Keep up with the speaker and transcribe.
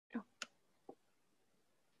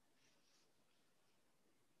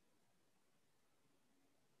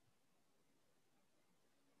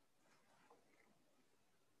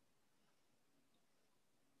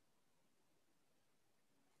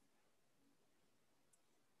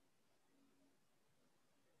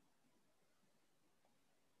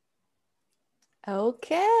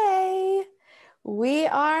Okay, we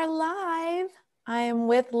are live. I am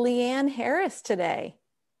with Leann Harris today.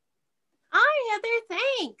 Hi, Heather.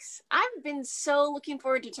 Thanks. I've been so looking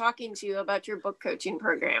forward to talking to you about your book coaching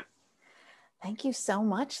program. Thank you so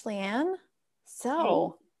much, Leann. Hey,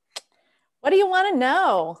 So, what do you want to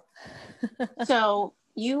know? so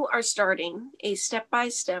you are starting a step by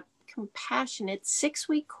step, compassionate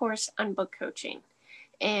 6-week course on book coaching,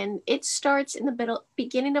 and it starts in the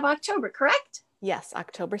beginning of October, correct? Yes,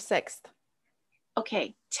 October 6th.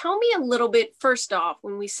 Okay, tell me a little bit first off.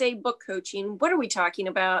 When we say book coaching, what are we talking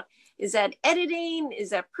about? Is that editing? Is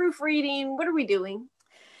that proofreading? What are we doing?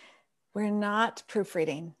 We're not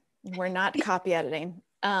proofreading, we're not copy editing.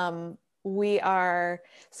 We are,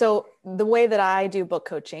 so the way that I do book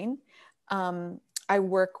coaching, I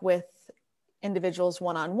work with individuals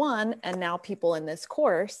one-on-one and now people in this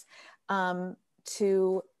course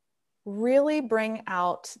to really bring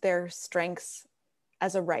out their strengths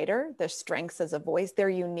as a writer, their strengths as a voice, their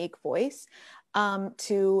unique voice,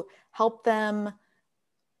 to help them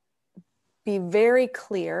be very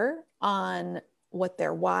clear on what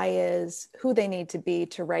their why is, who they need to be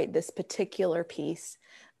to write this particular piece,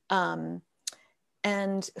 and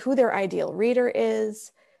who their ideal reader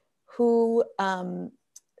is, who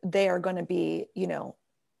they are going to be,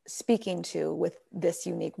 speaking to with this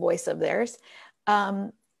unique voice of theirs.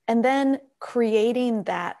 And then creating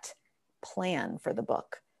that plan for the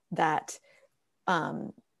book, that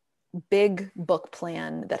big book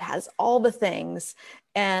plan that has all the things,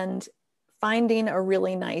 and finding a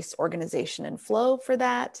really nice organization and flow for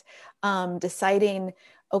that, deciding,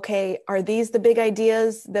 okay, are these the big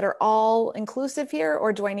ideas that are all inclusive here,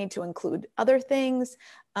 or do I need to include other things?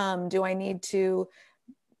 Do I need to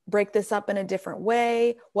break this up in a different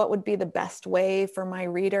way? What would be the best way for my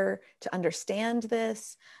reader to understand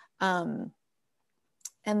this?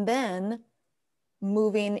 And then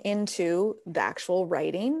moving into the actual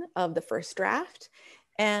writing of the first draft.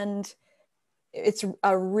 And it's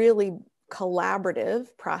a really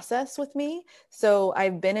collaborative process with me. So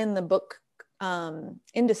I've been in the book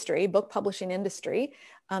industry, book publishing industry,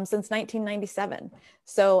 since 1997.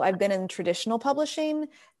 So I've been in traditional publishing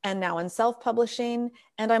and now in self-publishing,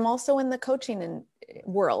 and I'm also in the coaching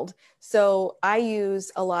world. So I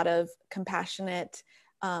use a lot of compassionate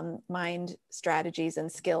mind strategies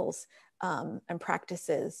and skills and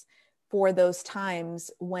practices for those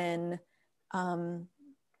times when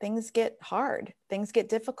things get hard, things get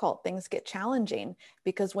difficult, things get challenging,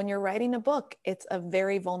 because when you're writing a book, it's a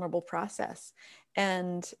very vulnerable process.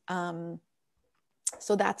 And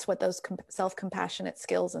so that's what those self-compassionate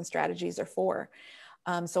skills and strategies are for.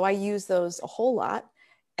 So I use those a whole lot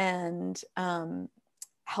and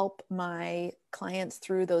help my clients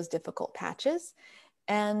through those difficult patches,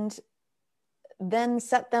 and then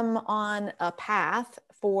set them on a path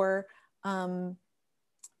for, not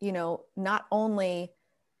only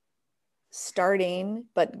starting,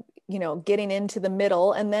 but, getting into the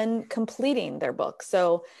middle and then completing their book.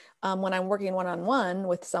 So when I'm working one-on-one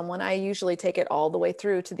with someone, I usually take it all the way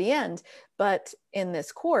through to the end. But in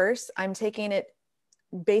this course, I'm taking it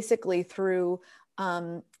basically through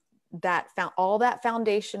all that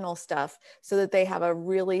foundational stuff so that they have a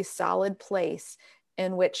really solid place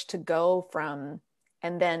in which to go from,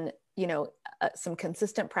 and then some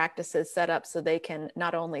consistent practices set up so they can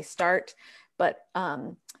not only start but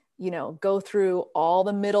go through all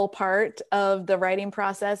the middle part of the writing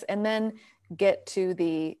process and then get to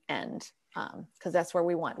the end, because that's where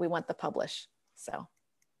we want the publish.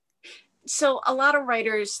 So a lot of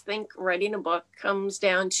writers think writing a book comes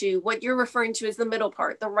down to what you're referring to as the middle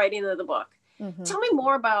part, the writing of the book. Mm-hmm. Tell me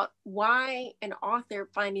more about why an author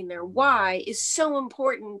finding their why is so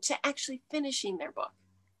important to actually finishing their book.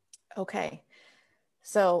 Okay.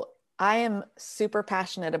 So I am super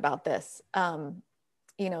passionate about this. Simon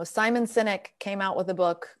Sinek came out with a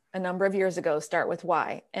book a number of years ago, Start With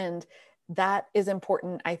Why. And that is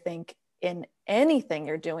important, I think, in anything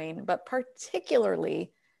you're doing, but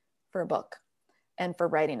particularly for a book and for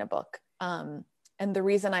writing a book. And the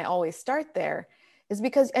reason I always start there is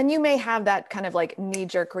because, and you may have that kind of like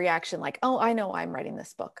knee-jerk reaction, like, oh, I know I'm writing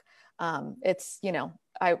this book. It's,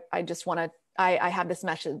 I just want to, I have this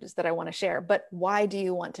message that I want to share, but why do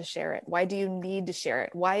you want to share it? Why do you need to share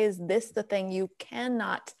it? Why is this the thing you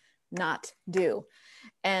cannot not do?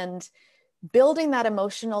 And building that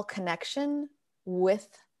emotional connection with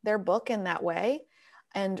their book in that way,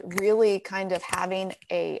 and really kind of having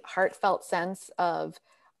a heartfelt sense of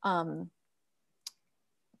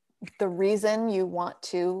the reason you want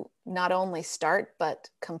to not only start, but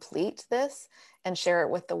complete this and share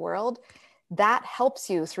it with the world, that helps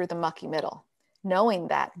you through the mucky middle. knowing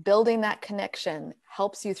that, building that connection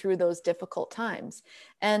helps you through those difficult times.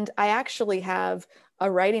 And I actually have a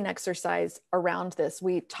writing exercise around this.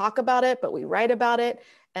 We talk about it, but we write about it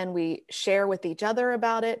and we share with each other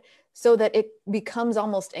about it so that it becomes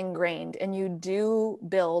almost ingrained and you do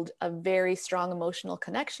build a very strong emotional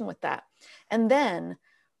connection with that. And then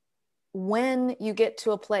when you get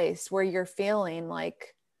to a place where you're feeling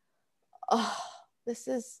like, oh, this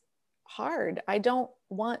is hard. I don't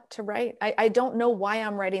want to write. I don't know why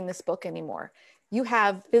I'm writing this book anymore. You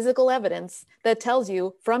have physical evidence that tells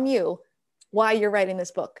you from you why you're writing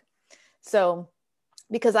this book. So,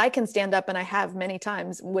 because I can stand up, and I have many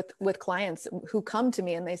times with clients who come to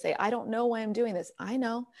me and they say, I don't know why I'm doing this. I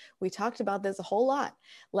know, we talked about this a whole lot.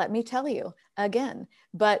 Let me tell you again.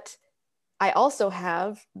 But I also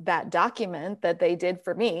have that document that they did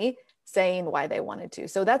for me saying why they wanted to.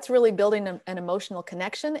 So that's really building an emotional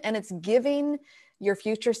connection, and it's giving your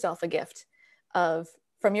future self a gift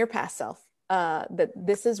from your past self, that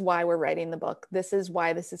this is why we're writing the book. This is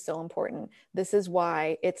why this is so important. This is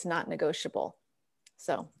why it's not negotiable.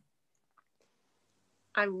 So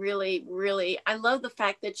I love the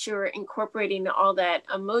fact that you're incorporating all that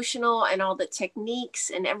emotional and all the techniques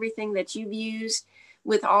and everything that you've used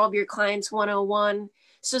with all of your clients 101.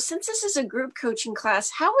 So since this is a group coaching class,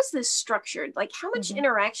 how is this structured? Like, how much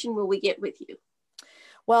interaction will we get with you?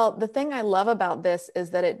 Well, the thing I love about this is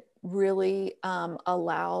that it really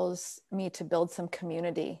allows me to build some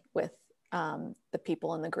community with the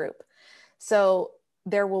people in the group. So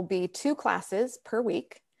there will be 2 classes per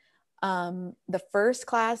week. The first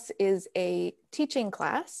class is a teaching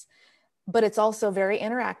class, but it's also very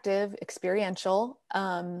interactive, experiential,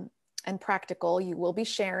 and practical. You will be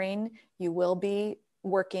sharing, you will be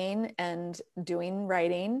working and doing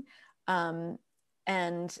writing. And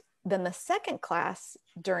then the second class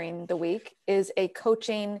during the week is a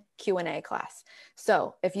coaching Q&A class.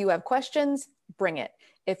 So if you have questions, bring it.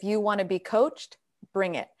 If you want to be coached,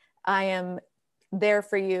 bring it. I am there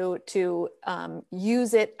for you to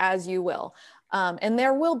use it as you will. And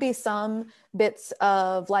there will be some bits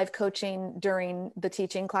of live coaching during the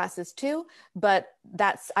teaching classes too, but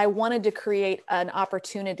I wanted to create an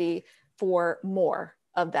opportunity for more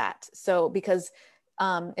of that. So because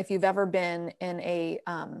if you've ever been in a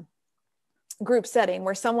group setting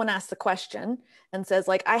where someone asks a question and says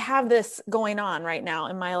like, I have this going on right now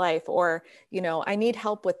in my life, or, I need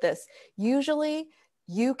help with this. Usually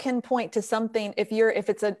you can point to something if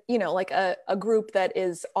it's a, like a group that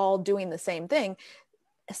is all doing the same thing,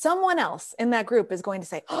 someone else in that group is going to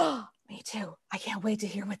say, oh, me too. I can't wait to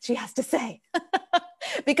hear what she has to say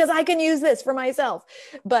because I can use this for myself.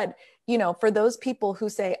 But, for those people who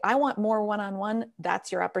say, I want more one-on-one,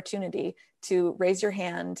 that's your opportunity to raise your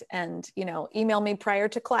hand and, email me prior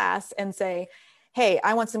to class and say, hey,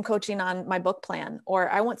 I want some coaching on my book plan, or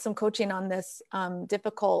I want some coaching on this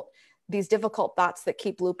these difficult thoughts that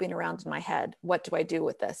keep looping around in my head. What do I do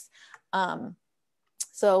with this?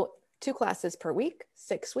 So 2 classes per week,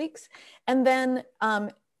 6 weeks. And then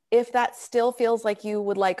if that still feels like you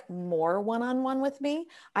would like more one-on-one with me,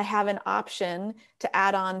 I have an option to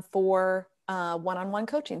add on 4 one-on-one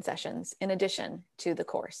coaching sessions in addition to the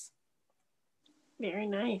course. Very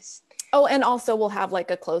nice. Oh, and also we'll have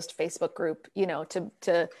like a closed Facebook group,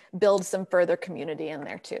 to build some further community in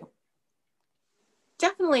there too.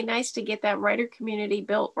 Definitely nice to get that writer community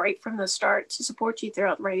built right from the start to support you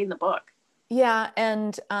throughout writing the book. Yeah.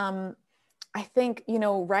 And I think,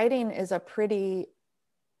 writing is a pretty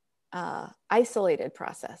isolated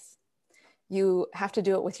process. You have to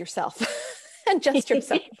do it with yourself and just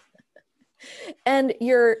yourself. And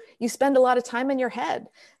you spend a lot of time in your head.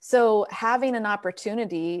 So having an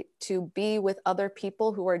opportunity to be with other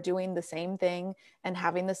people who are doing the same thing and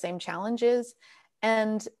having the same challenges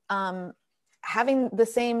and having the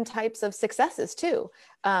same types of successes too.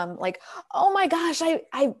 Like, oh my gosh,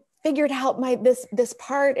 I figured out this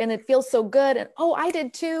part and it feels so good. And oh, I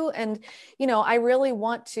did too. And, I really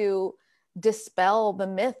want to dispel the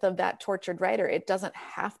myth of that tortured writer. It doesn't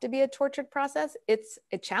have to be a tortured process. It's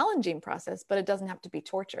a challenging process, but it doesn't have to be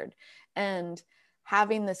tortured. And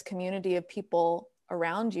having this community of people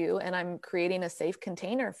around you, and I'm creating a safe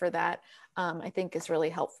container for that, I think is really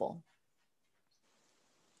helpful.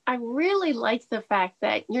 I really like the fact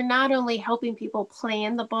that you're not only helping people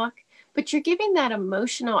plan the book, but you're giving that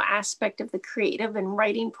emotional aspect of the creative and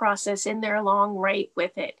writing process in there along right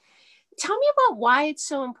with it. Tell me about why it's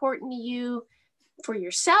so important to you for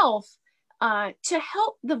yourself to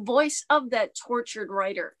help the voice of that tortured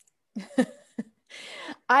writer.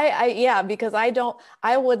 Yeah, because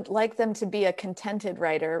I would like them to be a contented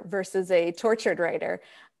writer versus a tortured writer.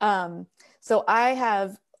 So I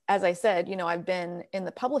have as I said, you know, I've been in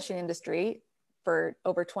the publishing industry for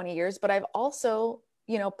over 20 years, but I've also,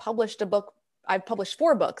 you know, published a book. I've published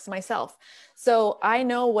 4 books myself. So I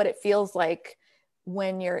know what it feels like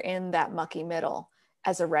when you're in that mucky middle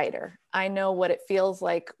as a writer. I know what it feels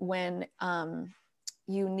like when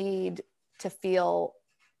you need to feel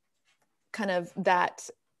kind of that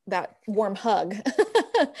warm hug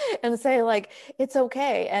and say like, it's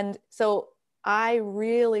okay. And so I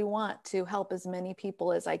really want to help as many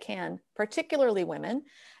people as I can, particularly women,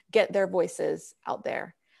 get their voices out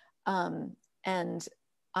there. And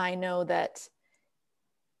I know that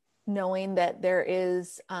knowing that there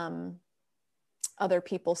is other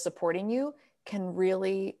people supporting you can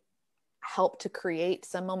really help to create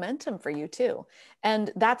some momentum for you too.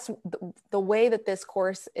 And that's the way that this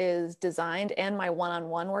course is designed, and my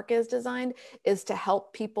one-on-one work is designed, is to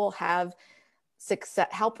help people have success,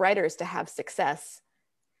 help writers to have success,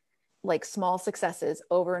 like small successes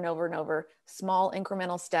over and over and over, small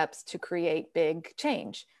incremental steps to create big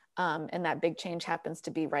change. And that big change happens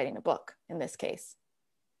to be writing a book in this case.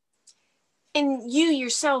 And you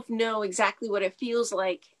yourself know exactly what it feels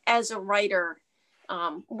like as a writer.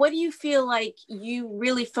 What do you feel like you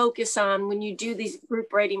really focus on when you do these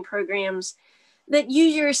group writing programs that you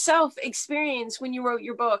yourself experienced when you wrote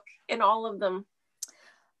your book and all of them?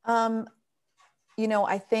 You know,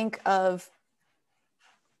 I think of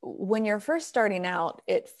when you're first starting out,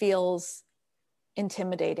 it feels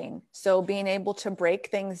intimidating. So being able to break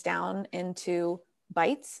things down into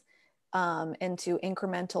bites, into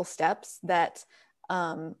incremental steps that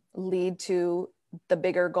lead to the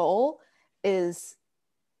bigger goal is,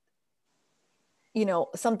 you know,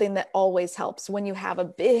 something that always helps when you have a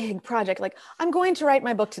big project. Like, I'm going to write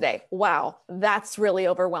my book today. Wow, that's really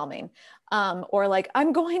overwhelming. Or like,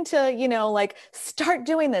 I'm going to, you know, like start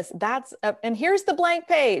doing this. And here's the blank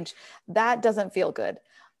page. That doesn't feel good.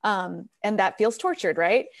 And that feels tortured,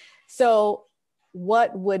 right? So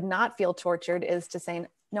what would not feel tortured is to say,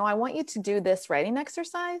 no, I want you to do this writing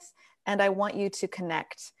exercise, and I want you to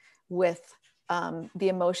connect with the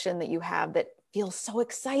emotion that you have that feels so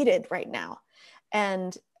excited right now.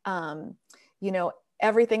 And, you know,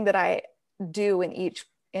 everything that I do in each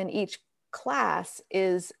class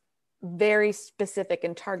is very specific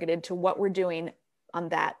and targeted to what we're doing on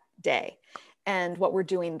that day and what we're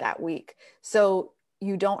doing that week. So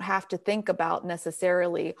you don't have to think about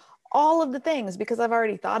necessarily all of the things, because I've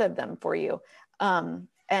already thought of them for you. And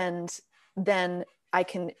then I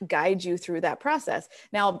can guide you through that process.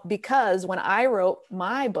 Now, because when I wrote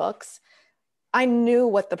my books, I knew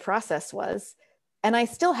what the process was, and I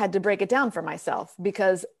still had to break it down for myself,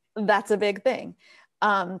 because that's a big thing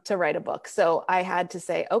to write a book. So I had to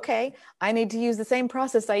say, okay, I need to use the same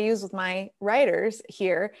process I use with my writers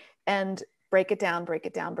here, and break it down, break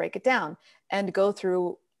it down, break it down, and go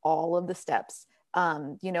through all of the steps.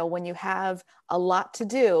 You know, when you have a lot to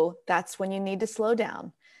do, that's when you need to slow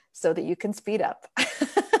down so that you can speed up.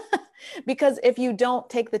 Because if you don't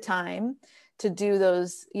take the time to do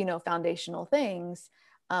those, you know, foundational things,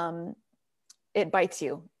 it bites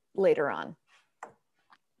you later on.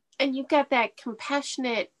 And you've got that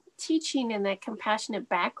compassionate teaching and that compassionate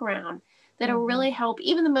background that'll really help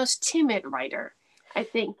even the most timid writer, I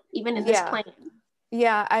think, even in this plan.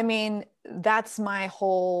 Yeah, I mean, that's my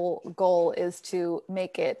whole goal, is to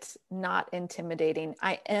make it not intimidating.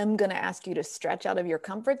 I am going to ask you to stretch out of your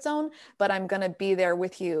comfort zone, but I'm going to be there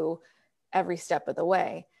with you every step of the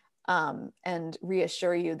way, and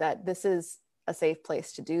reassure you that this is a safe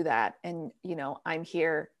place to do that. And, you know, I'm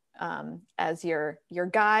here as your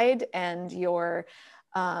guide and your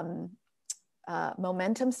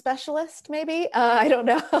momentum specialist, maybe. I don't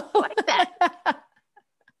know. Like that.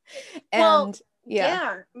 And well,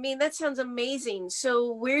 yeah, I mean, that sounds amazing.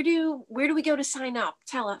 So where do we go to sign up?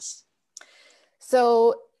 Tell us.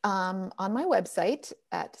 So on my website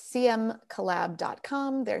at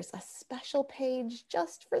cmcollab.com, there's a special page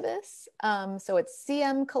just for this. So it's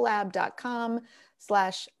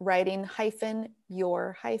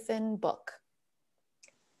cmcollab.com/writing-your-book.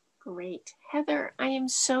 Great. Heather, I am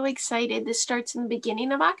so excited. This starts in the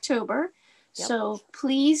beginning of October. Yep. So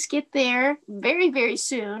please get there very, very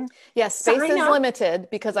soon. Yes, space is limited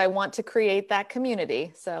because I want to create that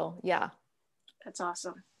community. So yeah. That's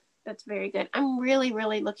awesome. That's very good. I'm really,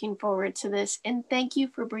 really looking forward to this. And thank you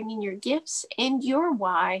for bringing your gifts and your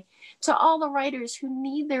why to all the writers who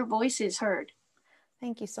need their voices heard.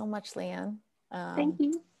 Thank you so much, Leann. Thank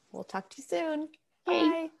you. We'll talk to you soon.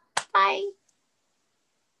 Okay. Bye. Bye.